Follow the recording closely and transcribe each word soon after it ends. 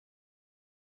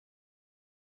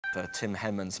for Tim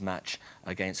Henman's match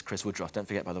against Chris Woodruff. Don't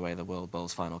forget, by the way, the World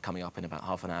Bowls final coming up in about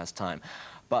half an hour's time.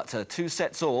 But 2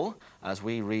 sets all as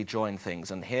we rejoin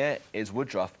things. And here is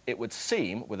Woodruff, it would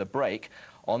seem, with a break,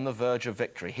 on the verge of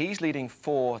victory. He's leading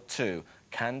 4-2.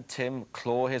 Can Tim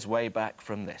claw his way back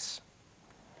from this?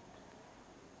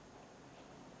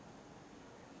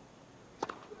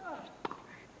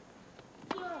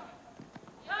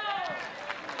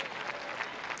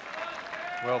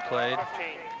 Well played.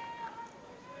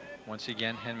 Once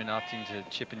again, Henman opting to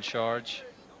chip and charge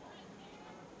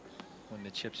when the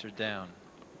chips are down.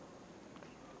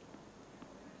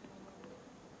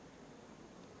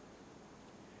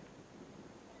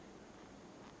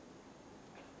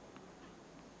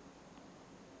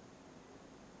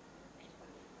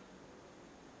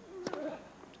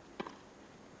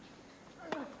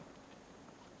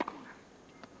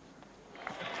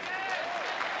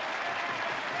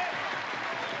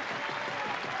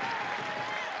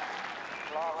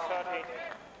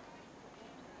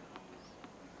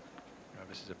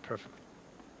 This is a perfect.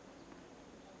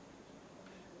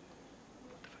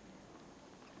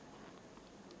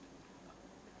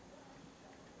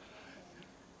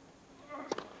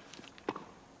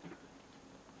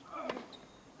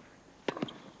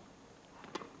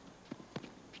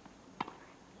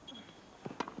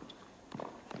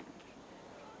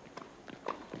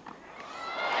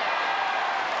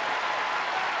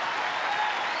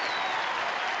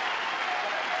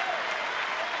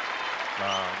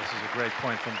 Wow, this is a great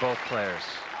point from both players.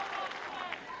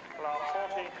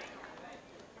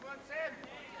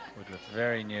 Woodruff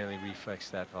very nearly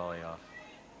reflexed that volley off.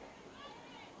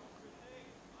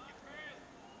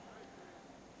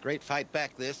 Great fight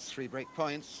back this, 3 break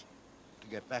points to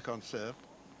get back on serve.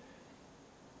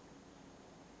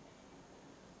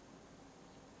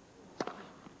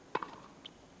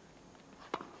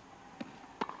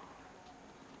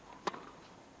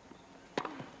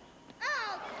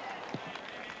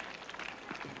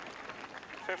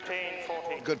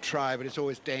 Good try, but it's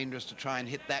always dangerous to try and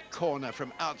hit that corner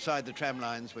from outside the tram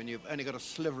lines when you've only got a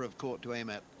sliver of court to aim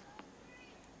at.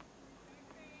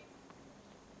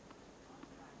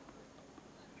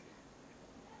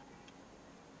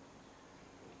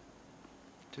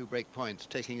 Two break points,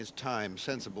 taking his time,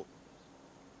 sensible.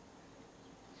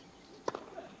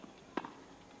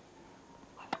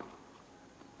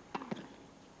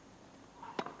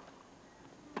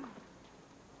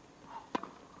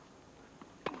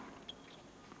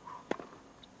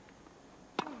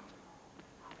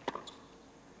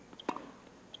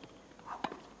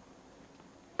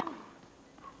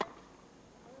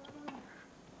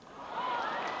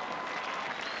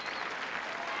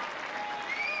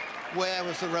 Where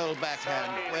was the roll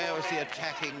backhand? Where was the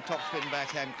attacking topspin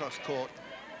backhand cross court?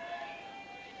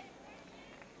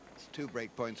 It's 2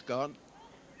 break points gone.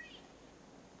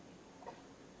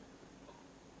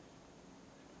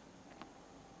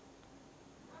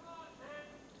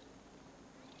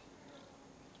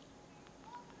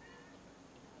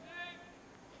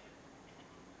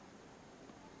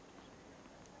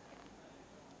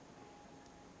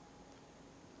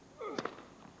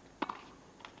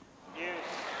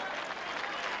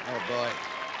 Oh, boy.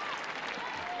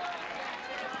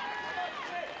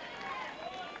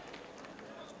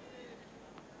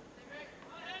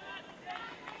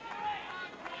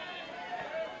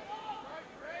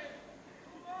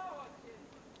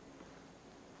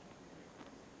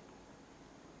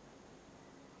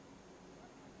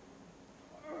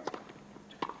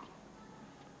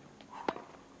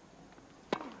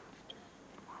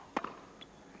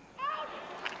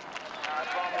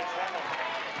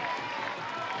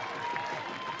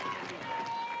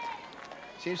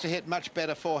 Seems to hit much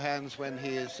better forehands when he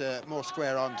is more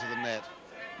square on to the net.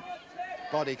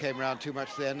 Body came around too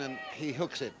much then, and he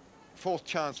hooks it. 4th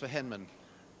chance for Henman.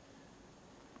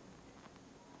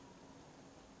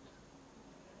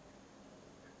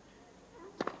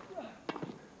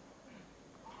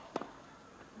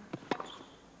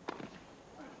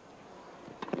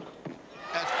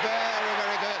 That's very,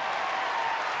 very good.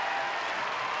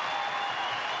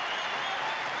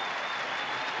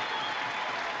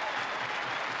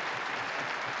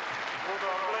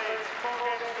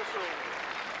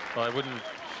 Well, I wouldn't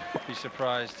be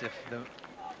surprised if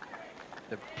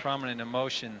the prominent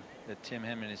emotion that Tim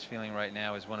Henman is feeling right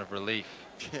now is one of relief.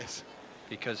 Yes.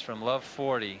 Because from love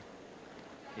 40,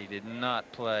 he did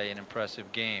not play an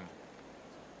impressive game.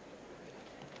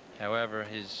 However,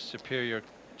 his superior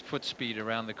foot speed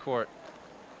around the court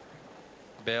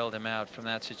bailed him out from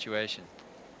that situation.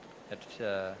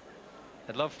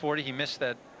 At love 40, he missed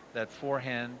that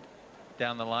forehand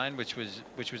down the line, which was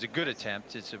a good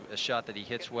attempt. It's a shot that he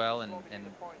hits well and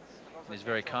and is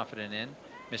very confident in.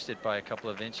 Missed it by a couple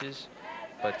of inches.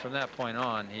 But from that point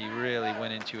on, he really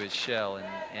went into his shell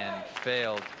and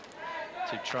failed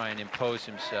to try and impose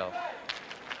himself.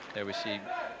 There we see,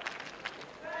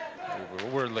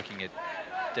 we're looking at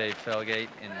Dave Felgate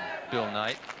and Bill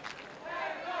Knight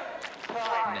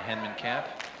in the Henman camp.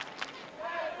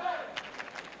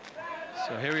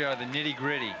 So here we are, the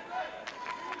nitty-gritty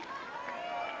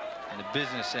and the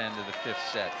business end of the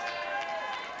 5th set.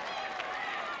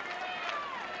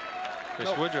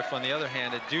 Chris Woodruff, on the other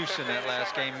hand, a deuce in that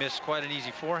last game, missed quite an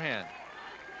easy forehand,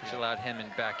 which allowed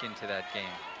Henman back into that game.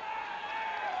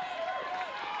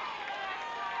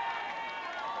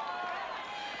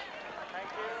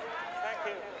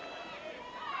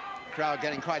 Crowd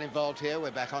getting quite involved here.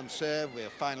 We're back on serve. We're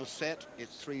final set.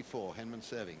 It's 3-4. Henman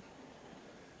serving.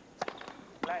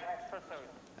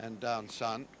 And down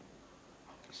Sun.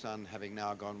 Sun having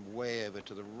now gone way over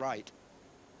to the right.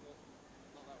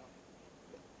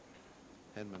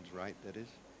 Henman's right, that is.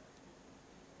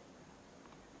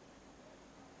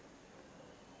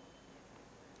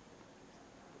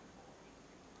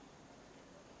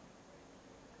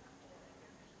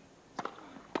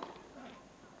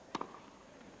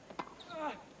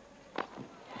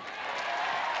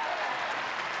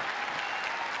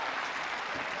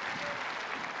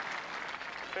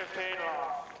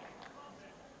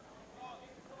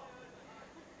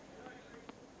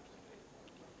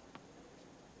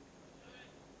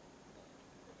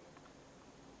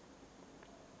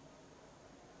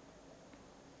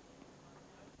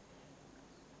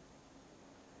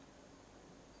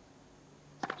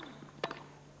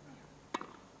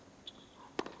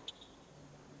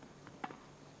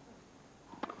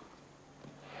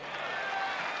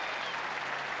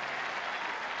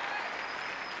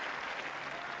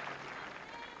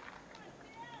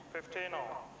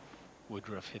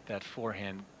 Woodruff hit that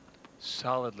forehand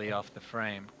solidly off the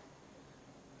frame,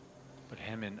 but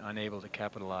Henman unable to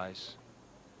capitalize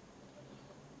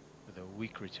with a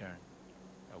weak return,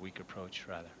 a weak approach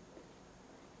rather.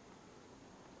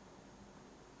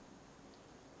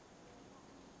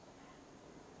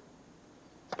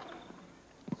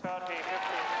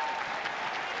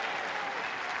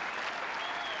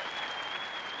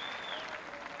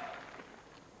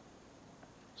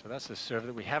 So that's the serve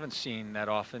that we haven't seen that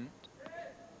often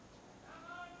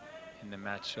in the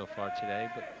match so far today,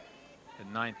 but the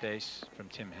 9th ace from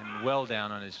Tim Henman, well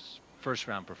down on his first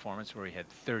round performance where he had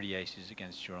 30 aces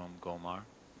against Jerome Gomar.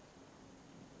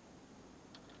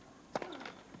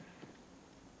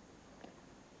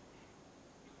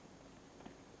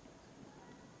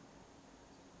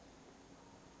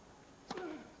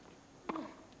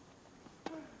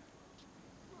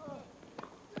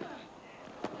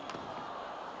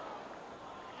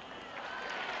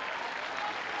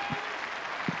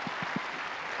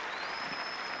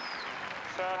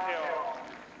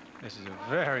 This is a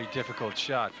very difficult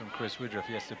shot from Chris Woodruff.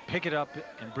 He has to pick it up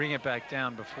and bring it back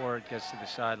down before it gets to the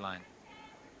sideline.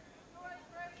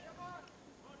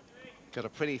 Got a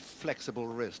pretty flexible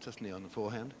wrist, hasn't he, on the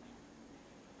forehand?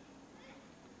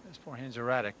 His forehand's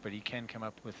erratic, but he can come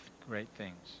up with great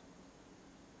things.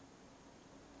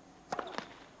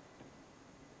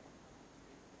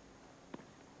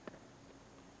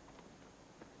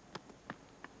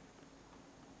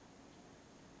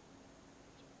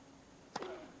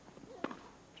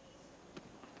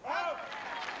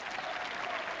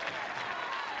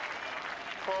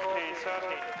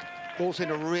 Ball seemed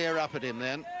to rear up at him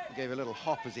then. Gave a little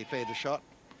hop as he played the shot.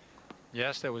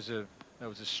 Yes, that was a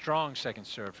strong second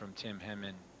serve from Tim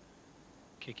Henman,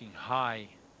 kicking high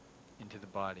into the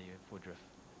body of Woodruff.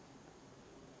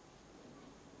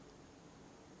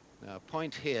 Now, a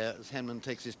point here as Henman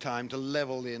takes his time to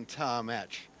level the entire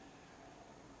match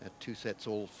at 2 sets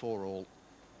all, 4 all.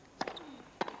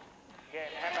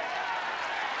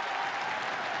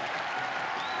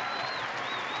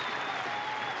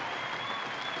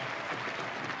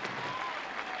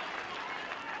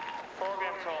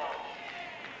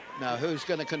 Now, who's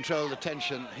going to control the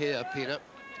tension here, Peter?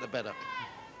 The better.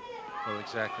 Well,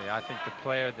 exactly. I think the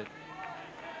player that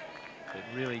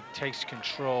really takes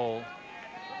control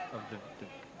of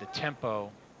the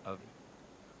tempo of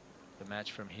the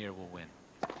match from here will win.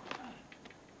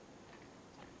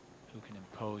 Who can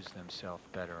impose themselves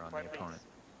better on the opponent.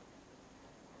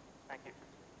 Thank you.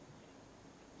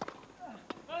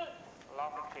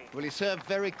 Well, he served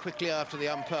very quickly after the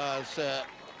umpire's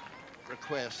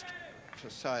request for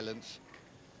silence.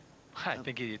 I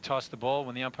think he tossed the ball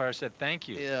when the umpire said thank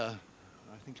you. Yeah,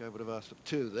 I think I would have asked for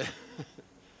 2 there.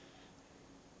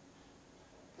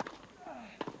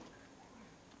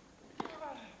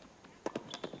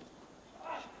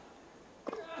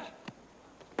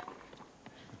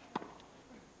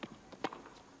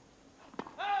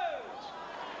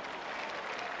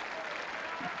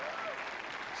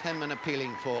 Henman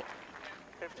appealing for?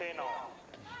 15 all.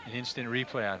 An instant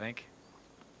replay, I think.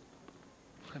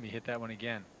 Let me hit that one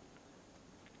again.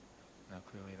 Now,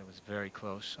 clearly that was very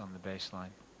close on the baseline.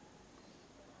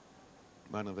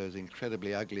 One of those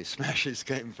incredibly ugly smashes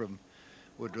came from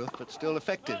Woodruff, but still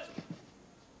effective.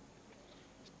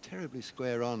 It's terribly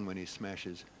square on when he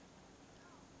smashes.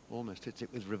 Almost hits it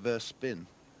with reverse spin.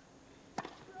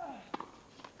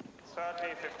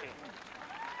 30-15.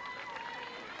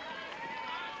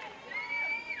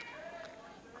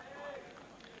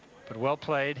 But well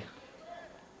played.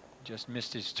 Just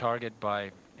missed his target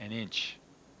by an inch.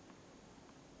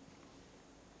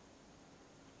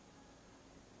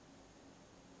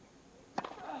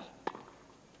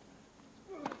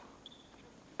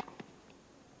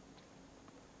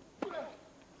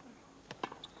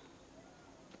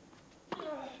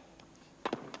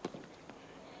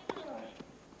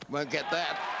 Won't get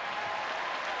that.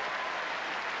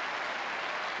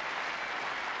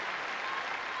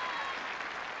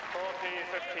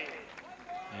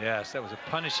 Yes, that was a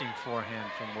punishing forehand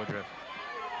from Woodruff.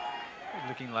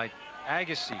 Looking like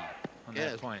Agassi on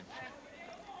Yes. that point.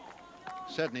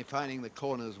 Certainly finding the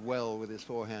corners well with his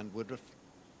forehand, Woodruff.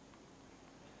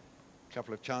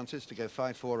 Couple of chances to go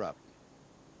 5-4 up.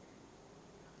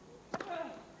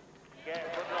 Yeah,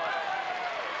 Woodruff.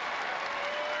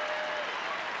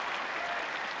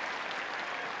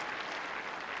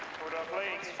 Woodruff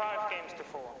leads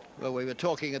 5-4. Well, we were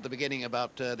talking at the beginning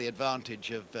about the advantage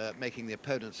of making the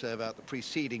opponent serve out the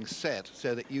preceding set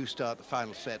so that you start the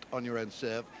final set on your own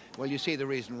serve. Well, you see the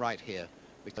reason right here,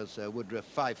 because Woodruff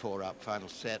 5-4 up, final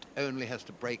set, only has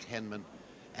to break Henman,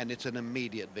 and it's an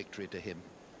immediate victory to him.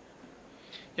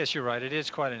 Yes, you're right. It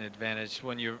is quite an advantage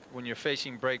when you're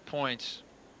facing break points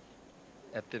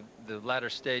at the latter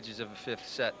stages of a fifth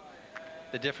set.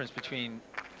 The difference between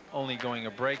only going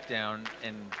a breakdown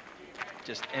and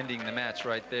just ending the match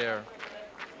right there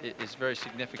is very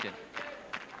significant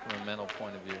from a mental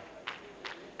point of view.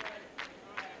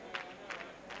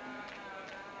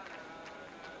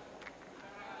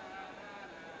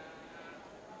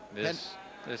 This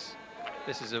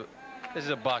is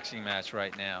a boxing match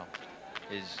right now.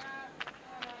 Is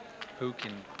who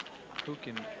can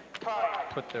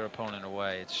put their opponent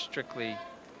away. It's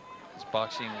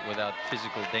boxing without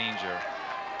physical danger,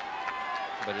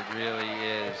 but it really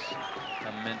is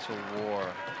a mental war.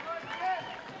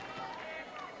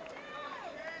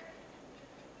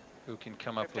 Who can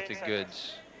come up with the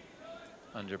goods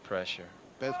under pressure?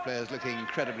 Both players looking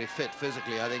incredibly fit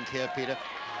physically, I think, here, Peter.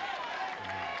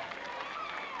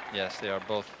 Yes, they are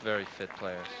both very fit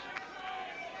players.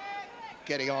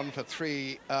 Getting on for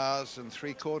 3 hours and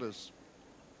 3/4.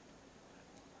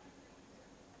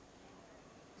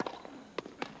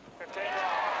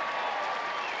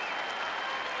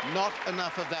 Not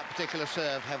enough of that particular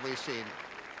serve have we seen.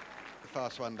 The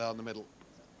fast one down the middle.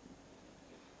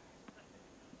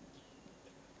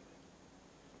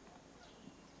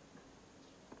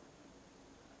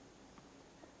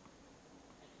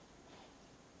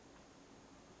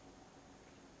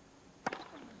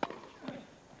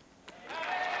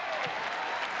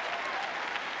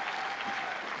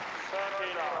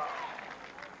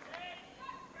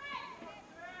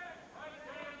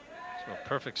 So a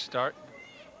perfect start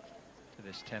to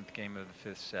this 10th game of the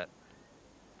fifth set.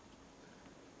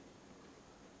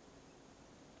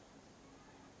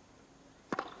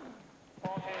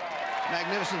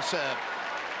 Magnificent serve.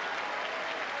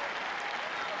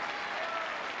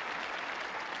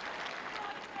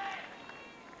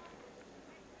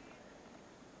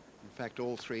 In fact,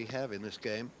 all three have in this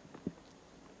game.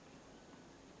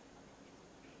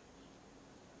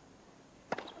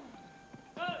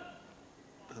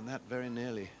 And that very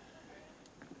nearly.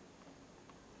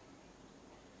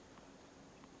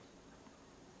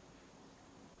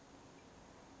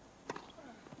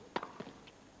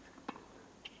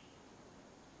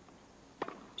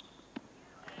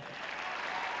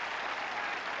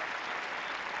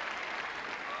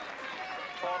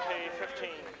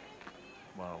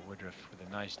 Wow, Woodruff with a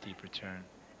nice deep return.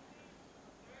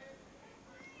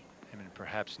 Henman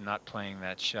perhaps not playing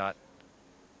that shot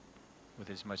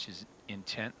with as much as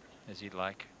intent as he'd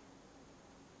like.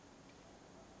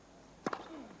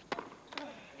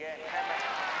 A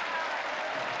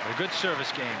good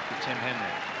service game for Tim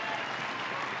Henman.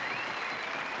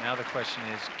 Now the question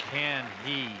is, can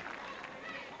he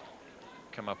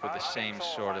come up with the same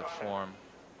sort of form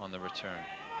on the return?